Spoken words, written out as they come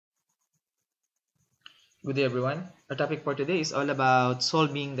Good day everyone. Our topic for today is all about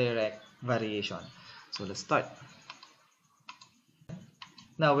solving direct variation. So let's start.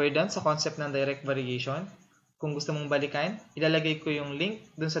 Now we're done sa concept ng direct variation. Kung gusto mong balikan, ilalagay ko yung link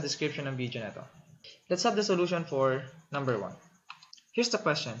dun sa description ng video na to. Let's have the solution for number 1. Here's the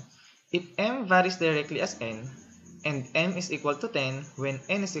question. If m varies directly as n and m is equal to 10 when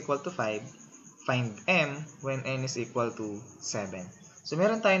n is equal to 5, find m when n is equal to 7. So,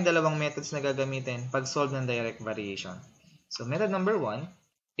 meron tayong dalawang methods na gagamitin pag-solve ng direct variation. So, method number 1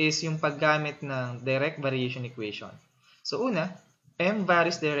 is yung paggamit ng direct variation equation. So, una, m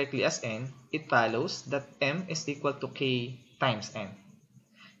varies directly as n, it follows that m is equal to k times n.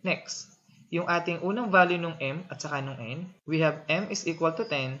 Next, yung ating unang value ng m at saka ng n, we have m is equal to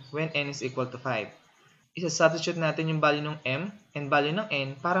 10 when n is equal to 5. Isa-substitute natin yung value ng m and value ng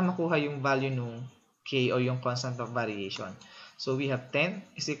n para makuha yung value ng k o yung constant of variation. So we have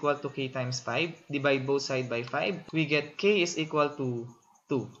 10 is equal to k times 5. Divide both side by 5. We get k is equal to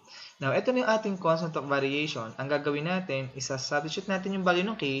 2. Now, ito na yung ating constant of variation. Ang gagawin natin, isa-substitute natin yung value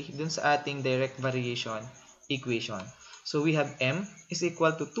ng k dun sa ating direct variation equation. So we have m is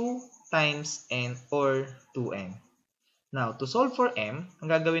equal to 2 times n or 2n. Now, to solve for m, ang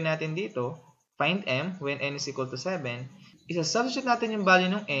gagawin natin dito, find m when n is equal to 7. Isa-substitute natin yung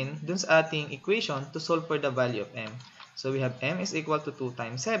value ng n dun sa ating equation to solve for the value of m. So we have m is equal to 2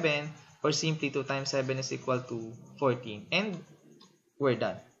 times 7, or simply 2 times 7 is equal to 14. And we're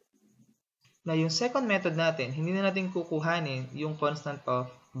done. Now, yung second method natin, hindi na natin kukuhanin yung constant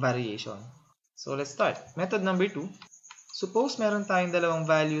of variation. So let's start. Method number 2. Suppose meron tayong dalawang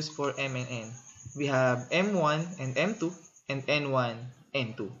values for m and n. We have m1 and m2 and n1,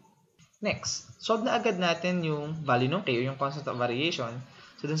 n2. Next, solve na agad natin yung value ng k o yung constant of variation.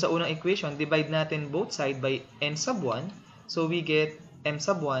 So, dun sa unang equation, divide natin both side by n sub 1. So, we get m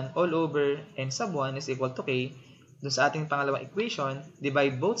sub 1 all over n sub 1 is equal to k. Dun sa ating pangalawang equation,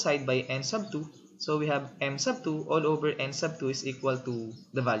 divide both side by n sub 2. So, we have m sub 2 all over n sub 2 is equal to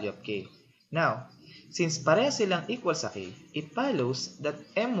the value of k. Now, since pareha silang equal sa k, it follows that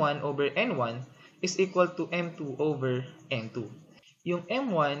m1 over n1 is equal to m2 over n2. Yung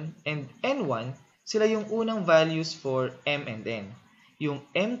m1 and n1, sila yung unang values for m and n. Yung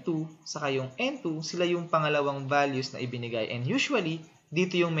m2 saka yung n2, sila yung pangalawang values na ibinigay. And usually,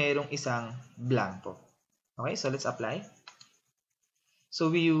 dito yung merong isang blanco. Okay, so let's apply.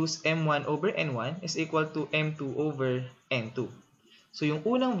 So we use m1 over n1 is equal to m2 over n2. So yung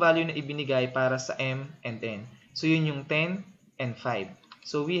unang value na ibinigay para sa m and n. So yun yung 10 and 5.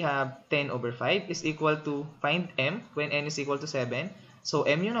 So we have 10 over 5 is equal to find m when n is equal to 7. So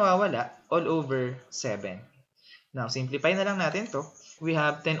m yung nawawala all over 7. Now, simplify na lang natin to. We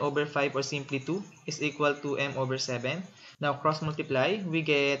have 10 over 5 or simply 2 is equal to m over 7. Now, cross multiply, we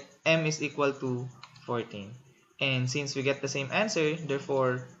get m is equal to 14. And since we get the same answer,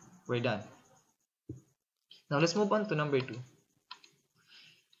 therefore, we're done. Now, let's move on to number 2.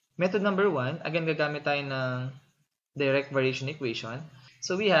 Method number 1, again, gagamit tayo ng direct variation equation.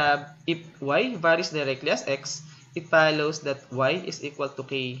 So, we have, if y varies directly as x, it follows that y is equal to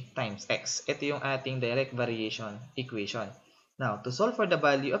k times x. Ito yung ating direct variation equation. Now, to solve for the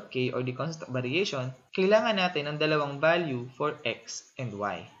value of k or the constant of variation, kailangan natin ng dalawang value for x and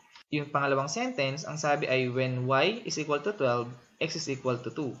y. Yung pangalawang sentence, ang sabi ay when y is equal to 12, x is equal to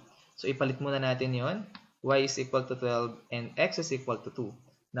 2. So, ipalit muna natin yon. Y is equal to 12 and x is equal to 2.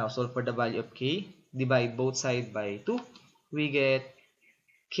 Now, solve for the value of k. Divide both sides by 2. We get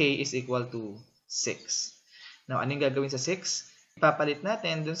k is equal to 6. Now, anong gagawin sa 6? Ipapalit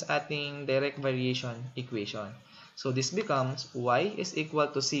natin dun sa ating direct variation equation. So, this becomes y is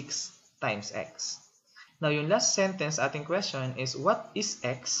equal to 6 times x. Now, yung last sentence ating question is what is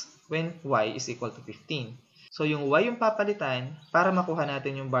x when y is equal to 15? So, yung y yung papalitan para makuha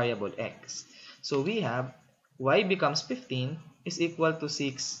natin yung variable x. So, we have y becomes 15 is equal to 6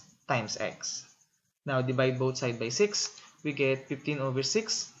 times x. Now, divide both sides by 6. We get 15 over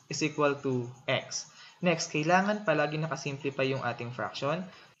 6 is equal to x. Next, kailangan palagi nakasimplify yung ating fraction.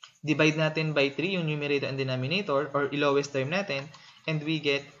 Divide natin by 3 yung numerator and denominator or lowest term natin and we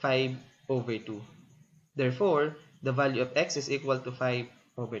get 5 over 2. Therefore, the value of x is equal to 5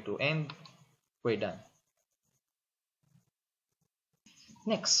 over 2 and we're done.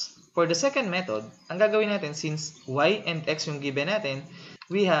 Next, for the second method, ang gagawin natin since y and x yung given natin,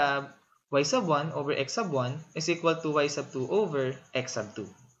 we have y sub 1 over x sub 1 is equal to y sub 2 over x sub 2.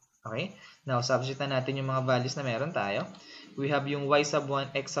 Okay? Now, substitute na natin yung mga values na meron tayo. We have yung y sub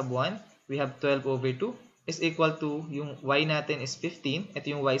 1, x sub 1. We have 12 over 2 is equal to, yung y natin is 15. Ito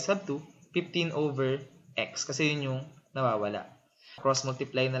yung y sub 2, 15 over x. Kasi yun yung nawawala. Cross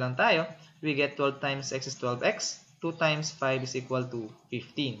multiply na lang tayo. we get 12 times x is 12x. 2 times 5 is equal to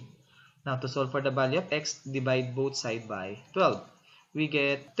 15. Now, to solve for the value of x, divide both sides by 12. We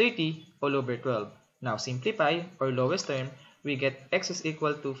get 30 all over 12. Now, simplify, or lowest term, we get x is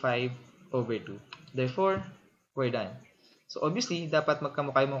equal to 5 over 2. Therefore, we're done. So, obviously, dapat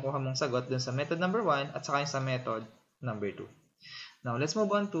magkamukha yung makuha mong sagot dun sa method number 1 at saka yung sa method number 2. Now, let's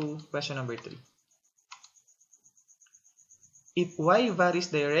move on to question number 3. If y varies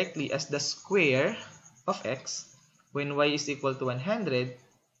directly as the square of x, when y is equal to 100,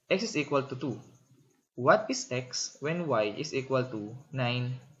 x is equal to 2. What is x when y is equal to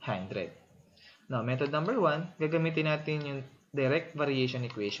 900? Now, method number 1, gagamitin natin yung direct variation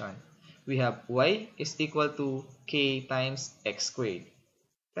equation. We have y is equal to k times x squared.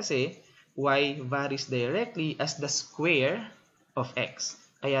 Kasi, y varies directly as the square of x.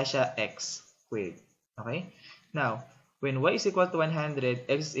 Kaya siya x squared. Okay? Now, when y is equal to 100,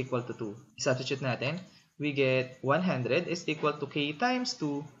 x is equal to 2. Substitute natin. We get 100 is equal to k times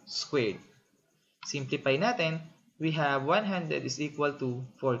 2 squared. Simplify natin. We have 100 is equal to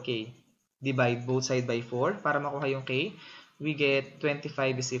 4k. Divide both sides by 4 para makuha yung k. We get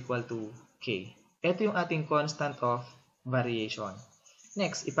 25 is equal to k. Ito yung ating constant of variation.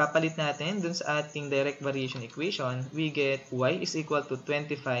 Next, ipapalit natin dun sa ating direct variation equation. We get y is equal to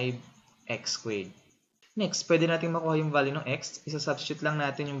 25x squared. Next, pwede natin makuha yung value ng x. Isa-substitute lang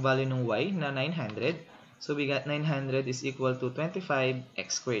natin yung value ng y na 900. So, we got 900 is equal to 25x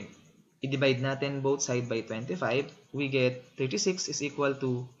squared. I-divide natin both sides by 25. We get 36 is equal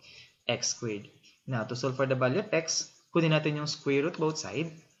to x squared. Now, to solve for the value of x, kunin natin yung square root both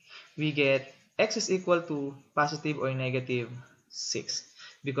sides. We get x is equal to positive or negative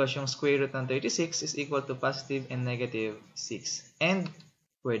 6. Because yung square root ng 36 is equal to positive and negative 6. And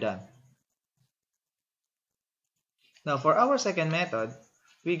we're done. Now, for our second method,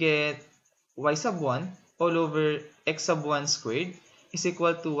 we get y sub 1 all over x sub 1 squared is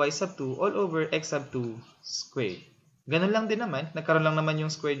equal to y sub 2 all over x sub 2 squared. Ganun lang din naman. Nagkaroon lang naman yung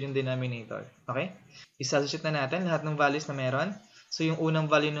squared yung denominator. Okay? Isubstitute na natin lahat ng values na meron. So, yung unang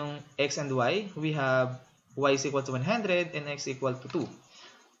value ng x and y, we have y is equal to 100 and x equal to 2.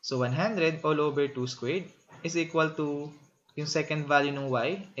 So, 100 all over 2 squared is equal to yung second value ng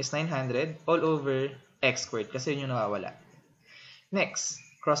y is 900 all over x squared kasi yun yung nawawala. Next,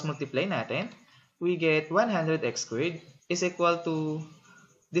 cross-multiply natin. We get 100x squared is equal to,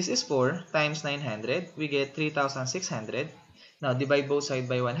 this is 4 times 900. We get 3,600. Now, divide both sides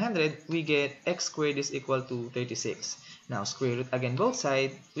by 100. We get x squared is equal to 36. Now, square root again both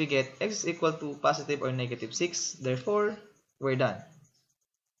sides. We get x is equal to positive or negative 6. Therefore, we're done.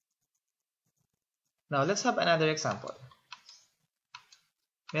 Now, let's have another example.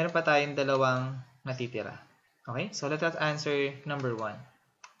 Meron pa tayong dalawang natitira. Okay? So, let us answer number 1.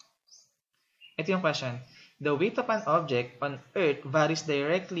 Ito yung question. The weight of an object on Earth varies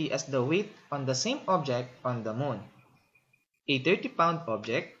directly as the weight on the same object on the Moon. A 30-pound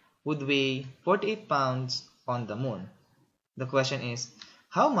object would weigh 48 pounds on the Moon. The question is,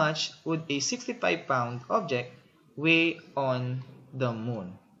 how much would a 65-pound object weigh on the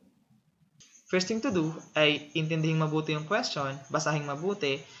Moon? First thing to do ay intindihin mabuti yung question, basahin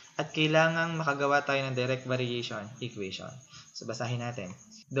mabuti, at kailangang makagawa tayo ng direct variation equation. So, basahin natin.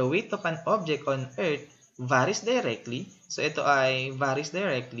 The weight of an object on Earth varies directly. So, ito ay varies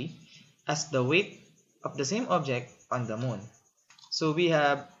directly as the weight of the same object on the Moon. So, we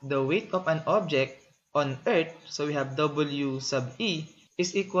have the weight of an object on Earth. So, we have W sub E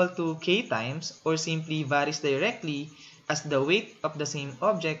is equal to K times, or simply varies directly as the weight of the same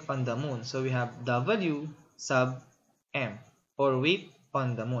object on the Moon. So, we have W sub M, or weight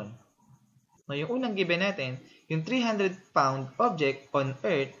on the Moon. Now, yung unang given natin, yung 300-pound object on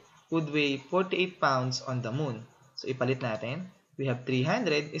Earth would weigh 48 pounds on the Moon. So, ipalit natin. We have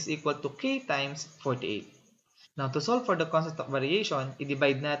 300 is equal to K times 48. Now, to solve for the constant of variation,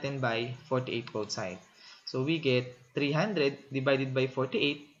 i-divide natin by 48 both sides. So, we get 300 divided by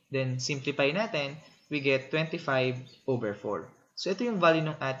 48. Then, simplify natin. We get 25 over 4. So, ito yung value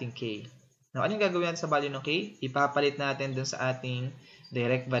ng ating K. Now, ano yung gagawin natin sa value ng K? Ipapalit natin dun sa ating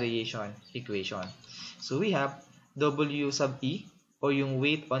direct variation equation. So, we have W sub E, or yung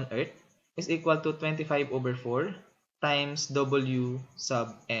weight on Earth, is equal to 25 over 4 times W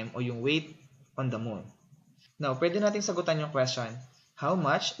sub M, o yung weight on the Moon. Now, pwede natin sagutan yung question, how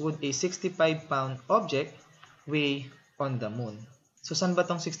much would a 65-pound object weigh on the Moon? So, saan ba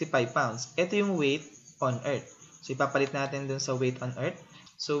tong 65 pounds? Ito yung weight on Earth. So, ipapalit natin dun sa weight on Earth.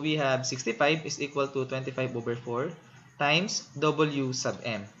 So, we have 65 is equal to 25 over 4 times W sub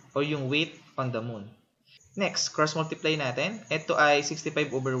M, or yung weight on the Moon. Next, cross-multiply natin. Ito ay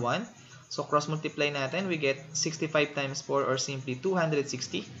 65 over 1. So cross-multiply natin, we get 65 times 4 or simply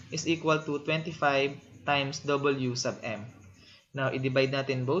 260 is equal to 25 times W sub M. Now, i-divide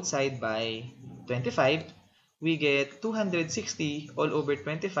natin both sides by 25. We get 260 all over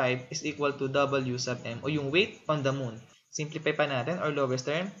 25 is equal to W sub M o yung weight on the moon. Simplify pa natin or lowest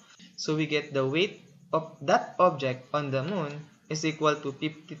term. So we get the weight of that object on the moon is equal to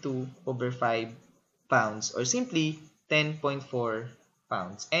 52 over 5 pounds or simply 10.4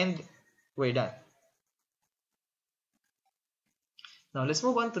 pounds. And we're done. Now let's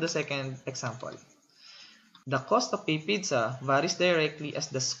move on to the second example. The cost of a pizza varies directly as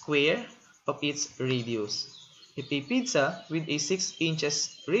the square of its radius. If a pizza with a 6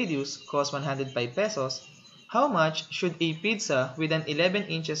 inches radius costs 105 pesos, how much should a pizza with an 11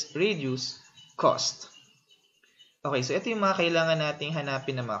 inches radius cost? Okay, so ito yung mga kailangan nating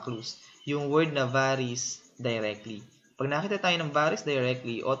hanapin na mga clues. Yung word na varies directly. Pag nakita tayo ng varies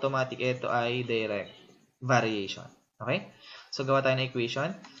directly, automatic ito ay direct variation. Okay? So, gawa tayo ng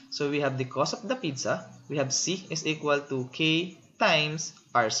equation. So, we have the cost of the pizza. We have C is equal to K times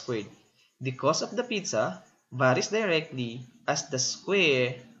R squared. The cost of the pizza varies directly as the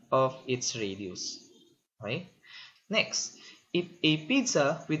square of its radius. Okay? Next, if a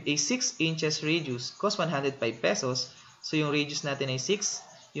pizza with a 6 inches radius costs 105 pesos, so yung radius natin ay 6,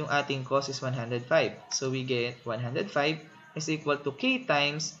 yung ating cost is 105. So, we get 105 is equal to K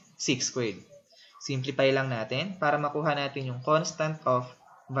times 6 squared. Simplify lang natin para makuha natin yung constant of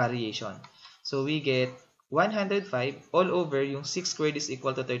variation. So, we get 105 all over yung 6 squared is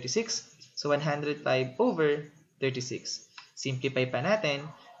equal to 36. So, 105 over 36. Simplify pa natin,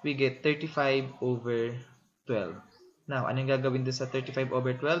 we get 35 over 12. Now, anong gagawin dun sa 35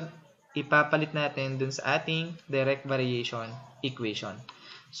 over 12? Ipapalit natin dun sa ating direct variation equation.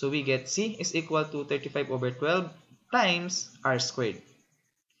 So, we get C is equal to 35 over 12 times R squared.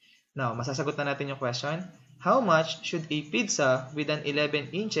 Now, masasagot na natin yung question. How much should a pizza with an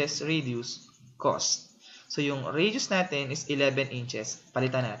 11 inches radius cost? So, yung radius natin is 11 inches.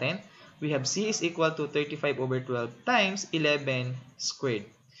 Palitan natin. We have C is equal to 35 over 12 times 11 squared.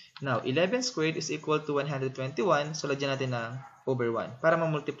 Now, 11 squared is equal to 121. So, lagyan natin ng over 1 para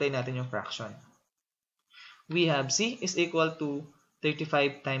ma-multiply natin yung fraction. We have C is equal to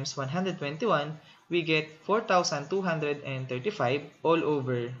 35 times 121. We get 4,235 all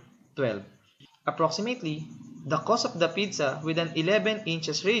over 12. Approximately, the cost of the pizza with an 11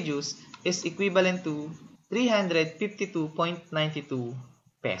 inches radius is equivalent to 352.92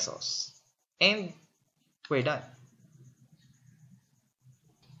 pesos. And we're done.